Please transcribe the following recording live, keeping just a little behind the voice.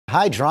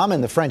High drama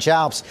in the French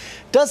Alps.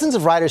 Dozens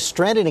of riders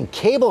stranded in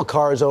cable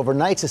cars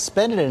overnight,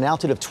 suspended at an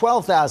altitude of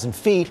 12,000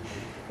 feet.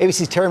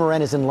 ABC's Terry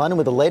Moran is in London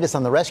with the latest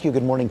on the rescue.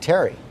 Good morning,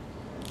 Terry.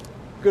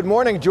 Good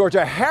morning, George.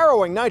 A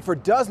harrowing night for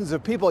dozens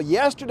of people.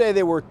 Yesterday,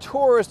 they were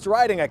tourists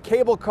riding a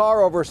cable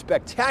car over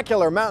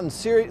spectacular mountain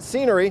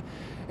scenery,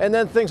 and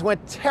then things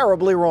went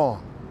terribly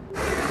wrong.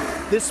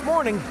 This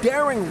morning,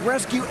 daring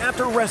rescue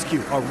after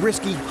rescue, a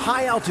risky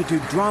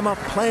high-altitude drama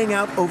playing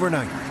out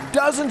overnight.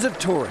 Dozens of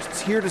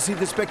tourists here to see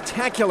the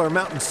spectacular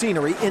mountain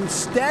scenery,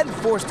 instead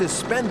forced to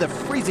spend the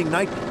freezing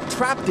night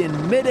trapped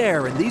in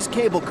midair in these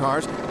cable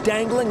cars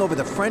dangling over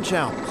the French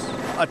Alps.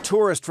 A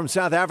tourist from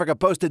South Africa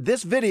posted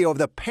this video of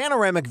the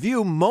panoramic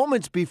view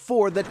moments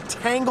before the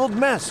tangled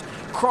mess.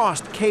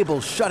 Crossed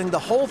cables shutting the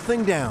whole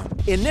thing down.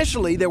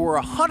 Initially, there were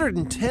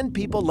 110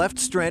 people left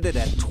stranded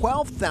at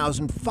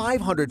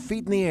 12,500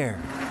 feet in the air.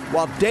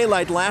 While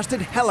daylight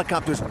lasted,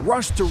 helicopters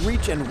rushed to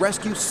reach and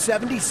rescue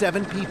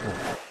 77 people.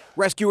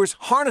 Rescuers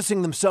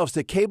harnessing themselves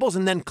to cables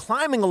and then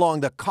climbing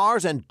along the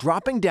cars and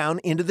dropping down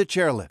into the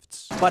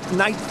chairlifts. But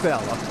night fell,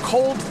 a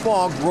cold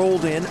fog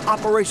rolled in,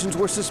 operations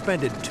were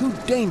suspended, too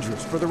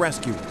dangerous for the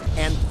rescue.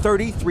 And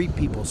 33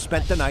 people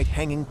spent the night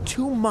hanging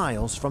 2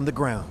 miles from the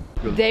ground.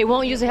 They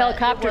won't use a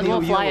helicopter and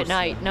won't fly at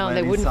night. No,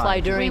 they wouldn't fly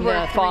during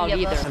the fog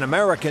either. An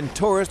American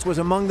tourist was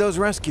among those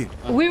rescued.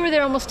 We were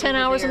there almost 10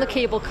 hours in the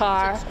cable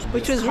car,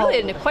 which was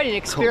really quite an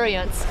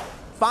experience.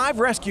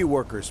 5 rescue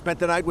workers spent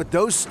the night with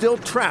those still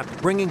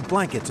trapped, bringing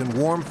blankets and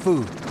warm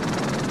food.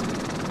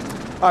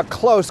 A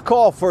close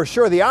call for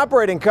sure. The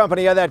operating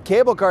company of that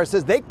cable car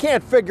says they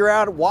can't figure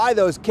out why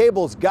those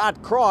cables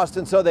got crossed,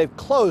 and so they've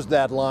closed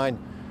that line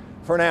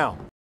for now.